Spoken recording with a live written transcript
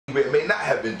it may not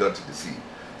have been done to deceive.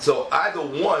 So either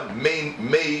one may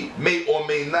or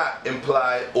may not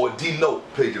imply or denote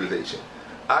plagiarization.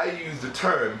 I use the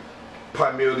term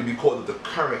primarily because of the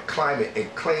current climate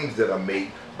and claims that are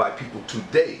made by people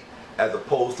today, as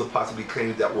opposed to possibly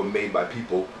claims that were made by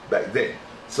people back then.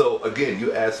 So again,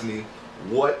 you asked me,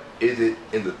 what is it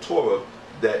in the Torah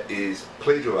that is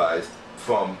plagiarized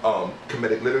from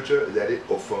Kemetic literature? Is that it?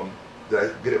 Or from, did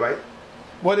I get it right?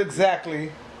 What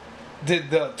exactly did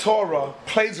the Torah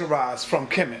plagiarize from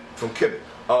Kemet? From Kemet.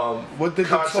 What did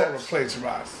the Torah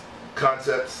plagiarize?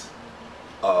 Concepts,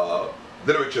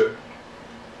 literature,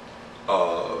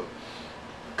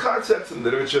 concepts and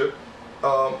literature,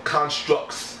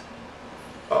 constructs.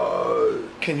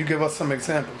 Can you give us some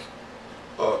examples?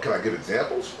 Can I give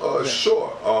examples? Yeah.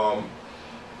 Sure.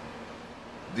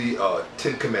 The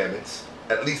 10 Commandments,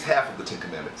 at least half of the 10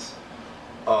 Commandments,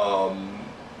 and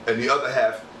the other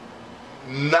half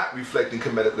not reflecting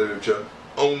Kemetic literature,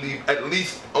 at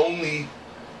least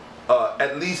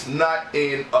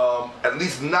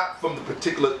not from the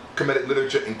particular Kemetic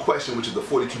literature in question, which is the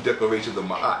 42 declarations of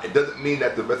Ma'at. It doesn't mean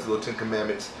that the rest of the 10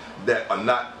 Commandments that are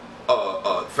not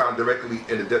found directly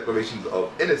in the declarations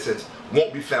of innocence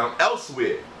won't be found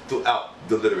elsewhere throughout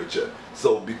the literature.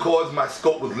 So because my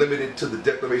scope was limited to the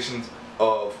declarations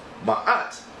of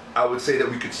Ma'at, I would say that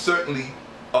we could certainly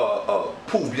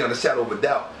prove beyond a shadow of a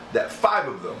doubt that 5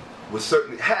 of them was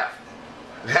certainly half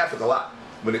is a lot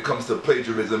when it comes to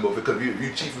plagiarism, or because if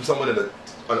you cheat from someone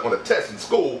on a test in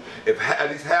school, if at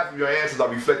least half of your answers are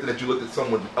reflecting that you looked at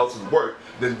someone else's work,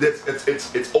 then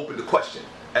it's open to question,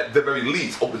 at the very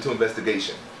least open to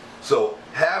investigation. So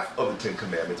half of the 10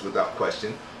 Commandments without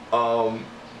question, and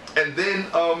then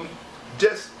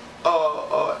just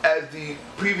as the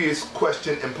previous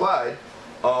question implied,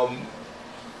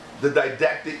 the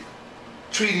didactic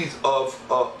treaties of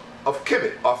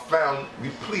Kemet are found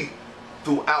replete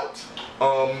throughout.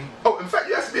 Oh, in fact,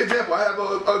 you asked me an example. I have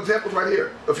examples right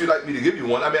here. If you'd like me to give you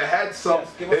one, I mean, I had some.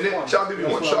 Yes, Shall I give you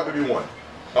one? Shall I give you one?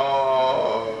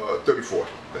 34.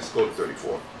 Let's go to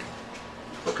 34.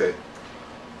 Okay.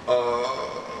 I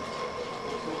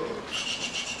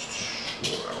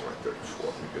don't like 34.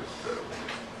 Let me get a better one.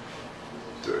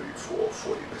 34,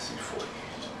 40. Let's see, 40.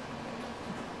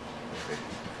 Okay,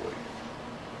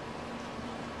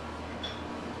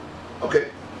 40. Okay.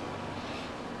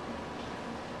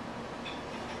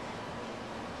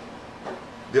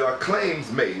 There are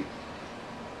claims made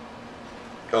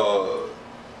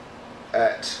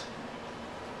at,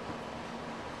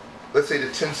 let's say, the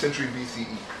 10th century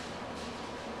BCE,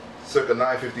 circa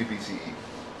 950 BCE.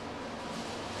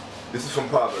 This is from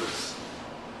Proverbs.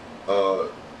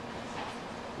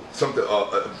 Something,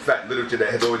 in fact, literature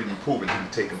that has already been proven to be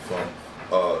taken from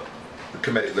the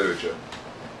Kemetic literature.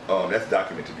 That's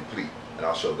documented replete, and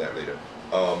I'll show that later.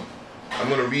 I'm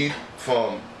going to read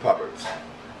from Proverbs.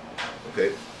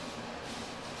 Okay.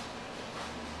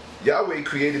 Yahweh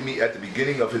created me at the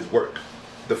beginning of his work,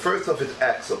 the first of his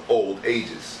acts of old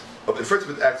ages. The first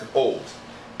of his acts of old.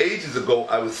 Ages ago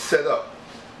I was set up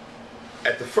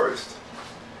at the first.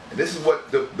 And this is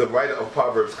what the writer of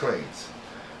Proverbs claims.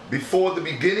 Before the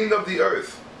beginning of the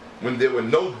earth, when there were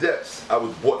no depths, I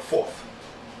was brought forth.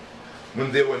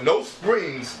 When there were no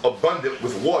springs abundant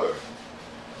with water,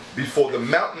 before the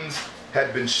mountains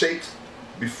had been shaped,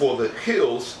 before the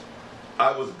hills,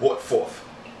 I was brought forth.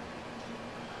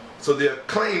 So there are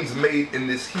claims made in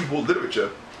this Hebrew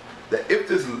literature that if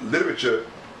this literature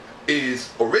is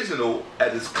original,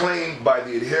 as is claimed by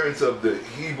the adherents of the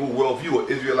Hebrew worldview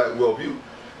or Israelite worldview,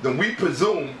 then we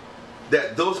presume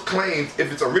that those claims,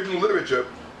 if it's original literature,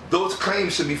 those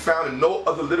claims should be found in no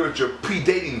other literature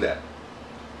predating that,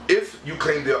 if you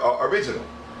claim they are original.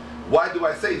 Why do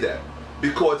I say that?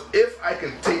 Because if I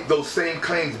can take those same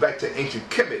claims back to ancient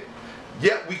Kemet,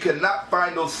 yet we cannot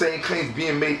find those same claims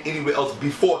being made anywhere else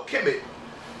before Kemet,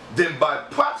 then by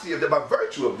proxy of that, by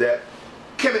virtue of that,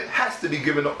 Kemet has to be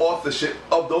given the authorship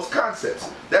of those concepts.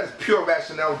 That is pure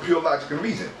rationale, pure logic and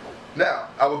reason. Now,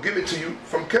 I will give it to you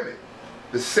from Kemet.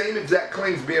 The same exact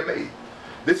claims being made.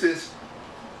 This is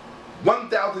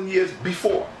 1,000 years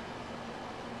before,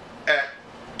 at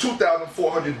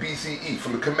 2,400 BCE,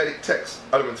 from the Kemetic text,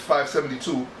 utterance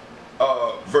 572,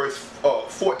 verse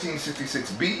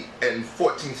 1466b and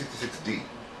 1466d.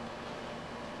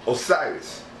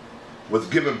 Osiris was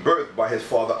given birth by his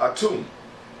father Atum.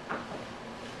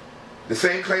 The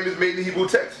same claim is made in the Hebrew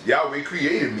text. Yahweh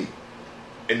created me.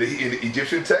 In the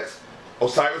Egyptian text,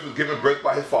 Osiris was given birth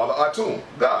by his father Atum,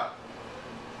 God.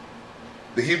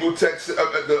 The Hebrew text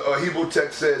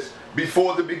says,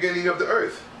 before the beginning of the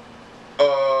earth.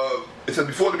 It says,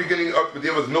 before the beginning of the earth, but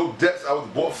there was no depths, I was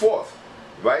brought forth.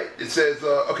 right? It says,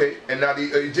 okay, and now the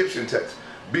Egyptian text.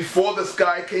 Before the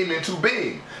sky came into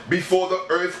being, before the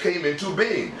earth came into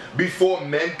being, before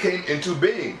men came into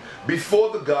being, before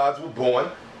the gods were born,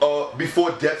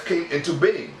 before death came into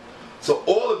being. So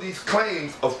all of these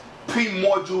claims of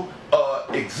primordial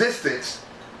existence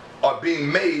are being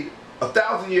made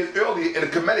 1,000 years earlier in the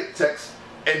Kemetic text,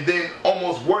 and then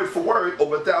almost word for word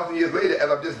over 1,000 years later, as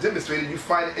I've just demonstrated, you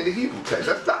find it in the Hebrew text.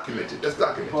 That's documented. That's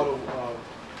documented.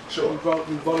 Sure.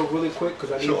 Rebuttal really quick,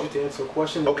 because I need you to answer a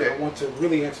question. Okay. I want to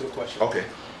really answer the question. Okay.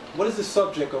 What is the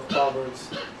subject of Proverbs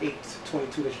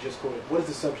 8:22 that you just quoted? What is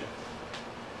the subject?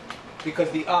 Because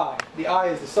the I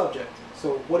is the subject.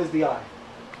 So what is the I?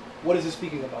 What is it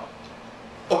speaking about?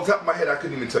 Off the top of my head, I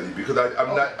couldn't even tell you because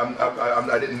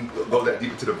I didn't go that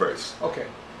deep into the verse. Okay.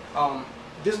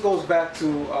 This goes back to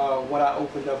what I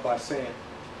opened up by saying.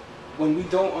 When we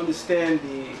don't understand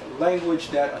the language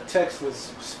that a text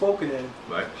was spoken in,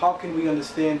 right, how can we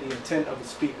understand the intent of the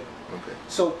speaker? Okay.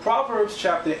 So Proverbs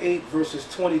chapter 8 verses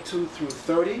 22 through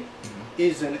 30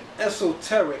 is an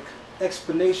esoteric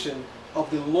explanation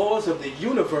of the laws of the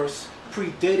universe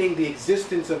predating the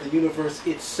existence of the universe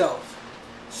itself.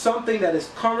 Something that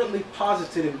is currently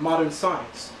posited in modern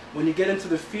science. When you get into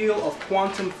the field of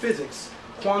quantum physics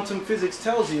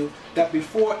tells you that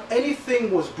before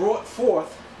anything was brought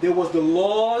forth, there was the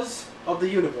laws of the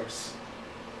universe.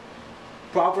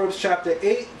 Proverbs chapter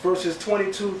 8 verses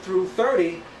 22 through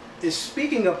 30 is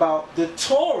speaking about the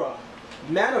Torah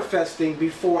manifesting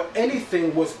before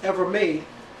anything was ever made,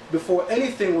 before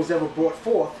anything was ever brought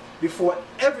forth, before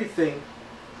everything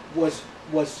was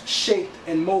shaped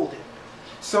and molded.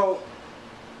 So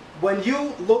when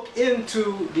you look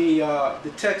into the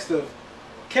text of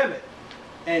Kemet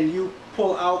and you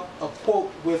pull out a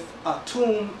quote with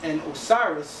Atum and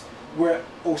Osiris, where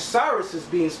Osiris is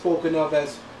being spoken of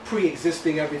as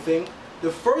pre-existing everything, the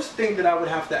first thing that I would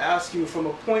have to ask you from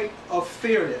a point of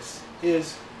fairness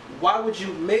is, why would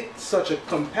you make such a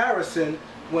comparison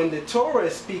when the Torah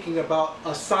is speaking about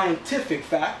a scientific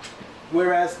fact,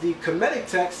 whereas the Kemetic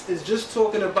text is just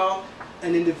talking about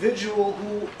an individual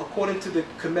who, according to the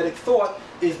Kemetic thought,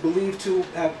 is believed to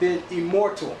have been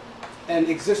immortal and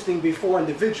existing before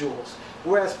individuals.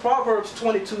 Whereas Proverbs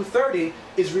 22:30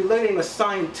 is relating a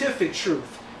scientific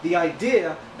truth, the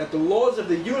idea that the laws of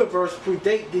the universe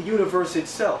predate the universe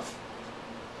itself.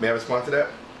 May I respond to that?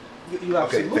 You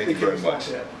absolutely thank you very can respond much.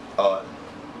 to that.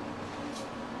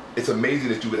 It's amazing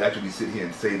that you would actually sit here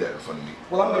and say that in front of me.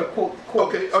 Well, I'm going to quote.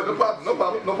 Okay, no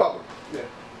problem. Yeah.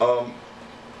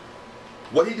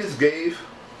 What he just gave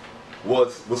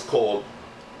was called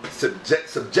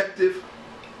subjective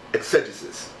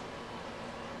exegesis.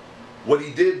 What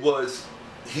he did was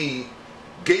he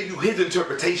gave you his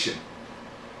interpretation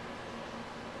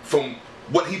from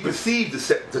what he perceived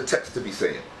the text to be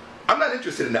saying. I'm not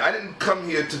interested in that. I didn't come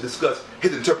here to discuss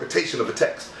his interpretation of a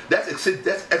text. That's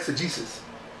exegesis.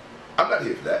 I'm not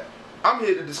here for that. I'm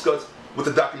here to discuss what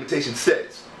the documentation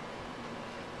says.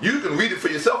 You can read it for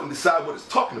yourself and decide what it's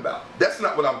talking about. That's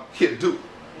not what I'm here to do.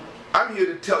 I'm here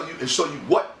to tell you and show you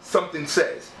what something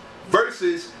says,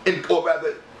 versus, or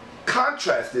rather,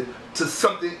 contrasted to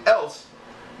something else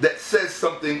that says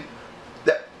something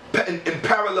that in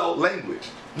parallel language.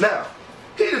 Now,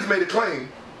 he just made a claim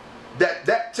that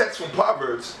that text from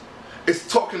Proverbs is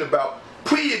talking about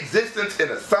pre-existence in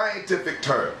a scientific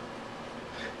term.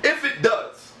 If it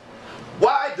does,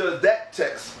 why does that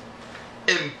text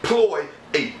employ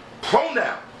a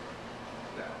pronoun?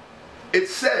 It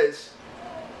says,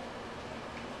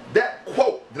 that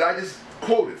quote that I just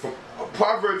quoted from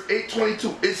Proverbs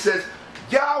 8:22, it says,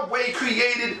 Yahweh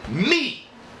created me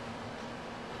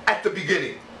at the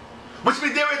beginning. Which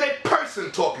means there is a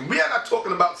person talking. We are not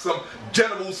talking about some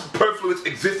general superfluous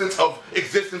existence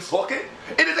talking.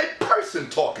 It is a person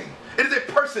talking. It is a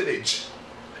personage.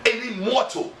 An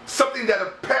immortal. Something that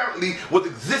apparently was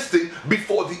existing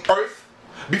before the earth,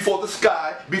 before the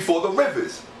sky, before the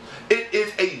rivers. It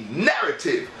is a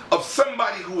narrative of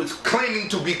somebody who is claiming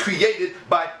to be created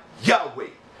by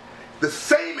Yahweh. The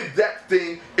same exact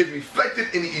thing is reflected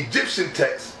in the Egyptian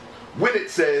text when it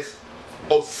says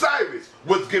Osiris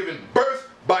was given birth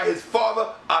by his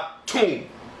father Atum.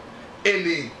 In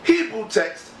the Hebrew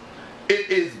text, it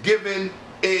is given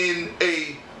in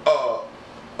a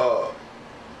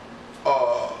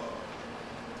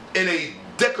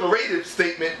declarative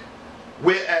statement,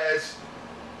 whereas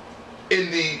in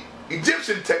the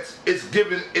Egyptian text it's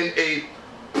given in a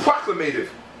proclamative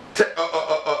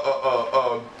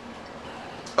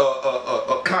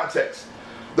context.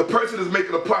 The person is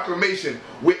making a proclamation,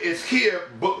 where it's here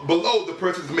below the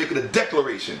person is making a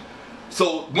declaration.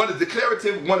 So one is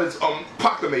declarative, one is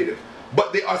proclamative.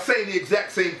 but they are saying the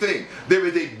exact same thing. There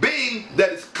is a being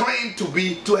that is claimed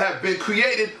to have been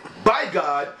created by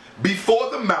God before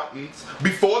the mountains,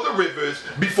 before the rivers,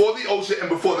 before the ocean, and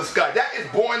before the sky. That is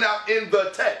borne out in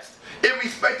the text,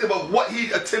 irrespective of what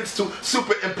he attempts to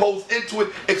superimpose into it,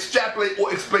 extrapolate,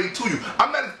 or explain to you.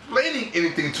 I'm not explaining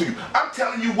anything to you. I'm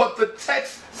telling you what the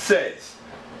text says.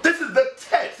 This is the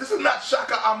text. This is not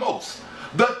Shaka Amos.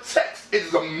 The text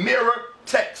is a mirror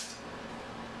text.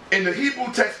 In the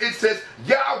Hebrew text, it says,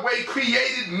 Yahweh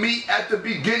created me at the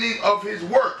beginning of his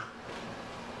work.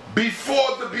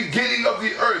 Before the beginning of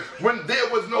the earth, when there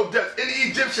was no death. In the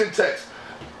Egyptian text,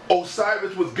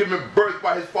 Osiris was given birth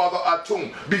by his father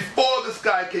Atum. Before the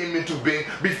sky came into being,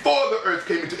 before the earth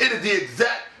came into, it is the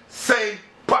exact same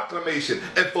proclamation.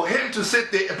 And for him to sit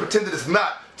there and pretend that it's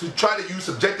not, to try to use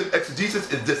subjective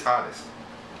exegesis, is dishonest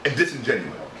and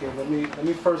disingenuous. Okay, let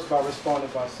me first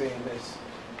respond by saying this.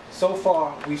 So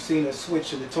far, we've seen a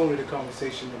switch in the tone of the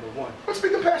conversation, number one. Let's be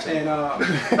compassionate. And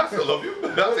I still love you.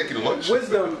 I'll take you to lunch.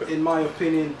 Wisdom, in my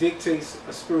opinion, dictates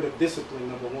a spirit of discipline,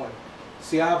 number one.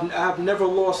 See, I've never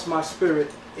lost my spirit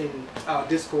in our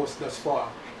discourse thus far.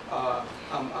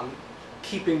 I'm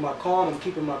keeping my calm, I'm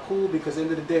keeping my cool, because at the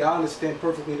end of the day, I understand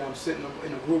perfectly that I'm sitting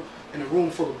in a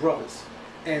room full of brothers.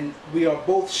 And we are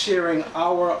both sharing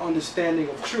our understanding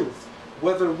of truth.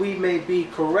 Whether we may be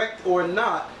correct or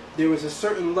not, there is a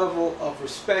certain level of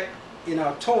respect in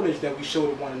our tonage that we show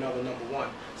to one another, number one.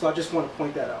 So I just want to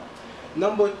point that out.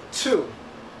 Number two,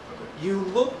 you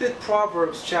looked at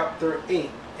Proverbs chapter 8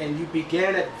 and you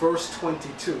began at verse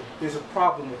 22. There's a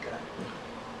problem with that.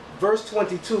 Verse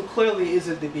 22 clearly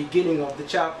isn't the beginning of the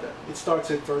chapter. It starts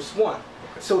at verse 1.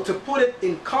 So to put it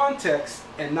in context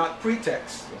and not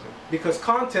pretext, because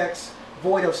context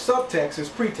void of subtext is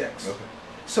pretext.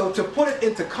 So to put it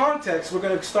into context, we're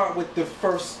going to start with the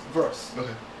first verse.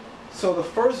 So the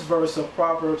first verse of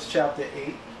Proverbs chapter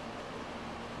 8,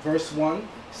 verse 1,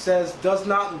 says, Does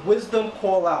not wisdom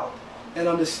call out, and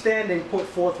understanding put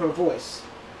forth her voice?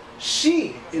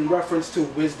 She, in reference to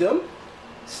wisdom,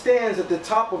 stands at the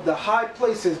top of the high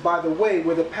places by the way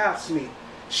where the paths meet.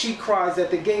 She cries at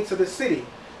the gates of the city.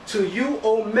 To you,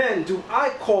 O men, do I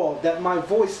call, that my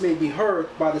voice may be heard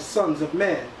by the sons of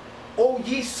man. O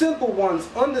ye simple ones,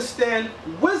 understand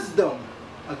wisdom.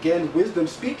 Again, wisdom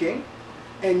speaking.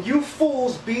 And you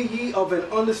fools, be ye of an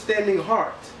understanding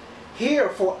heart. Hear,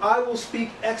 for I will speak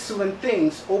excellent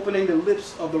things, opening the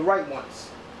lips of the right ones.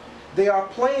 They are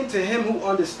plain to him who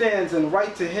understands, and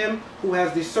right to him who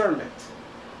has discernment.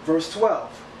 Verse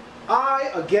 12.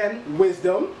 I, again,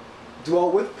 wisdom,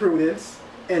 dwell with prudence,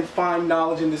 and find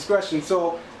knowledge and discretion.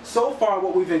 So far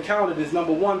what we've encountered is,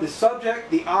 number one, the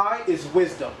subject, the I, is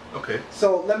wisdom.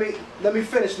 So let me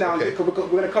finish now, because we're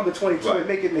going to come to 22 and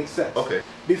make it make sense.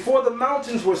 Before the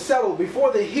mountains were settled,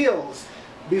 before the hills,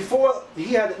 before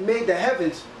he had made the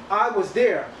heavens, I was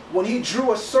there. When he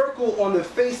drew a circle on the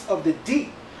face of the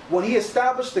deep, when he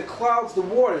established the clouds, the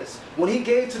waters, when he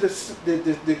gave to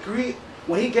the decree,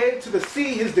 when he gave to the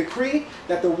sea his decree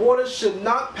that the waters should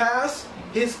not pass,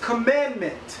 his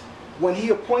commandment, when he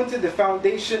appointed the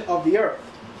foundation of the earth.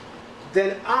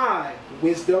 Then I,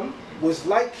 wisdom, was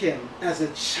like him as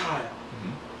a child.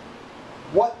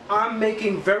 What I'm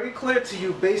making very clear to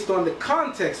you based on the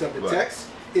context of the text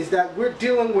is that we're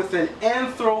dealing with an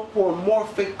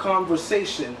anthropomorphic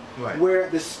conversation where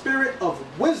the spirit of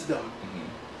wisdom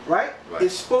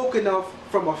is spoken of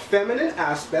from a feminine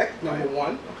aspect, number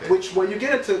one, which when you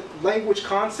get into language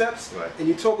concepts and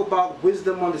you talk about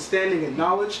wisdom, understanding, and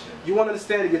knowledge, you want to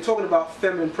understand that you're talking about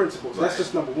feminine principles. That's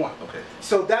just number one.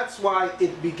 So that's why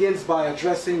it begins by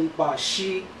addressing by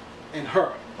she and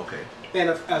her. And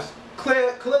as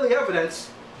clearly evidenced,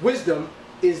 wisdom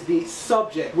is the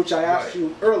subject, which I asked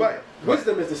you earlier.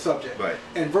 Wisdom is the subject.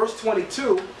 And verse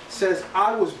 22 says,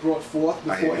 I was brought forth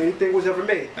before anything was ever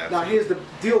made. Now here's the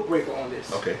deal breaker on this.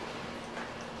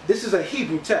 This is a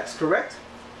Hebrew text, correct?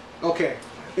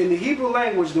 In the Hebrew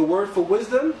language, the word for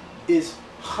wisdom is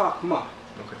chakmah,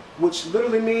 which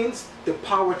literally means the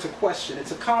power to question.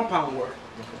 It's a compound word.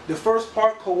 The first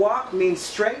part, kawak, means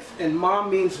strength, and ma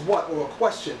means what, or a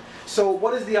question. So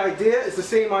what is the idea? It's the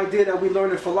same idea that we learn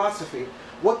in philosophy.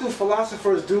 What do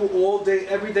philosophers do all day,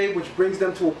 every day, which brings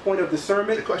them to a point of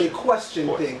discernment? They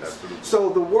question things. So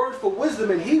the word for wisdom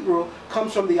in Hebrew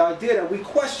comes from the idea that we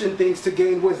question things to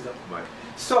gain wisdom.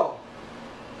 So,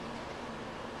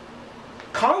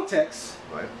 context,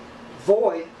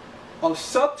 void of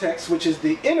subtext, which is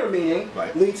the inner meaning,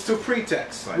 leads to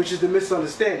pretext, which is the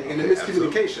misunderstanding and the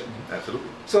miscommunication.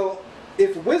 So,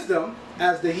 if wisdom,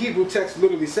 as the Hebrew text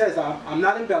literally says, I'm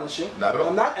not embellishing,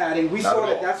 I'm not adding, we saw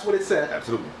that that's what it said.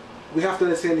 We have to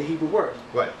understand the Hebrew word.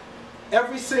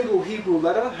 Every single Hebrew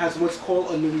letter has what's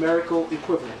called a numerical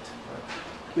equivalent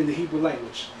in the Hebrew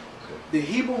language. The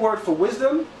Hebrew word for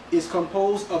wisdom is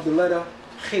composed of the letter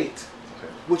Chet,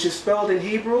 which is spelled in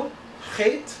Hebrew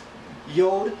Chet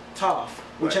Yod Tav,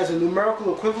 which has a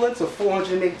numerical equivalent of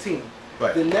 418.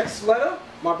 Right. The next letter,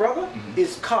 my brother,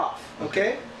 is Kaf,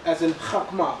 okay? As in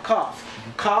Chakma, Kaf.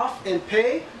 Kaf and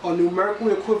Pei are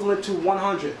numerically equivalent to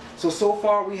 100. So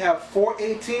far we have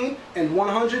 418 and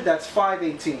 100, that's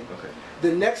 518. Okay.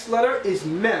 The next letter is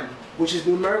Mem, which is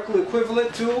numerically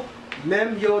equivalent to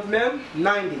Mem Yod Mem,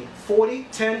 90. 40,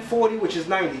 10, 40, which is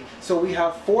 90. So we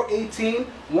have 418,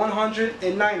 100,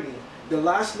 and 90. The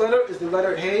last letter is the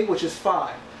letter Hey, which is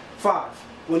 5. 5.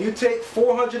 When you take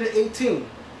 418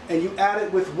 and you add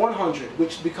it with 100,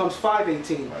 which becomes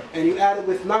 518, right. and you add it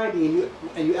with 90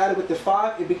 and you add it with the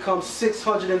 5, it becomes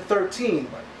 613,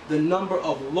 right. The number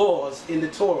of laws in the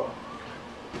Torah.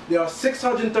 There are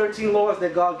 613 laws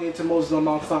that God gave to Moses on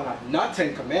Mount Sinai, not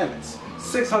 10 commandments.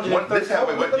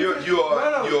 613. You're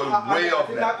way off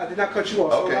now. I did not cut you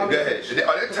off. Okay, so go ahead.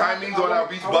 Are there timings on our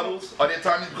rebuttals? Are there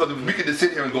timings? Because we could just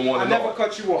sit here and go on I and never on.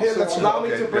 cut you off. So allow me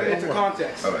to bring it into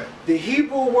context. All right. The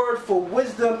Hebrew word for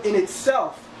wisdom in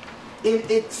itself, in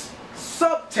its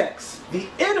subtext, the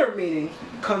inner meaning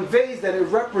conveys that it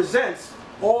represents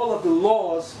all of the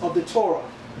laws of the Torah,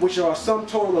 which are a sum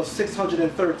total of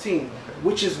 613,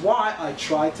 which is why I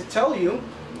tried to tell you,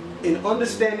 in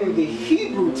understanding the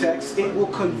Hebrew text, it will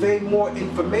convey more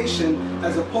information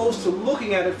as opposed to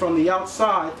looking at it from the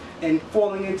outside and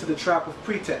falling into the trap of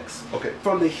pretext. Okay.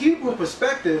 From the Hebrew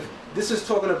perspective, this is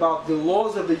talking about the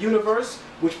laws of the universe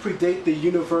which predate the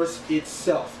universe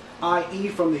itself, i.e.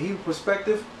 from the Hebrew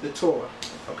perspective, the Torah.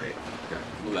 Okay.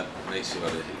 We'll make sure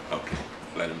that okay.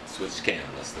 Let him switch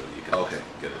cameras so you can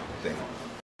get it. Thank you.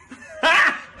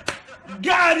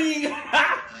 Got him!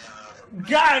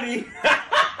 Got him!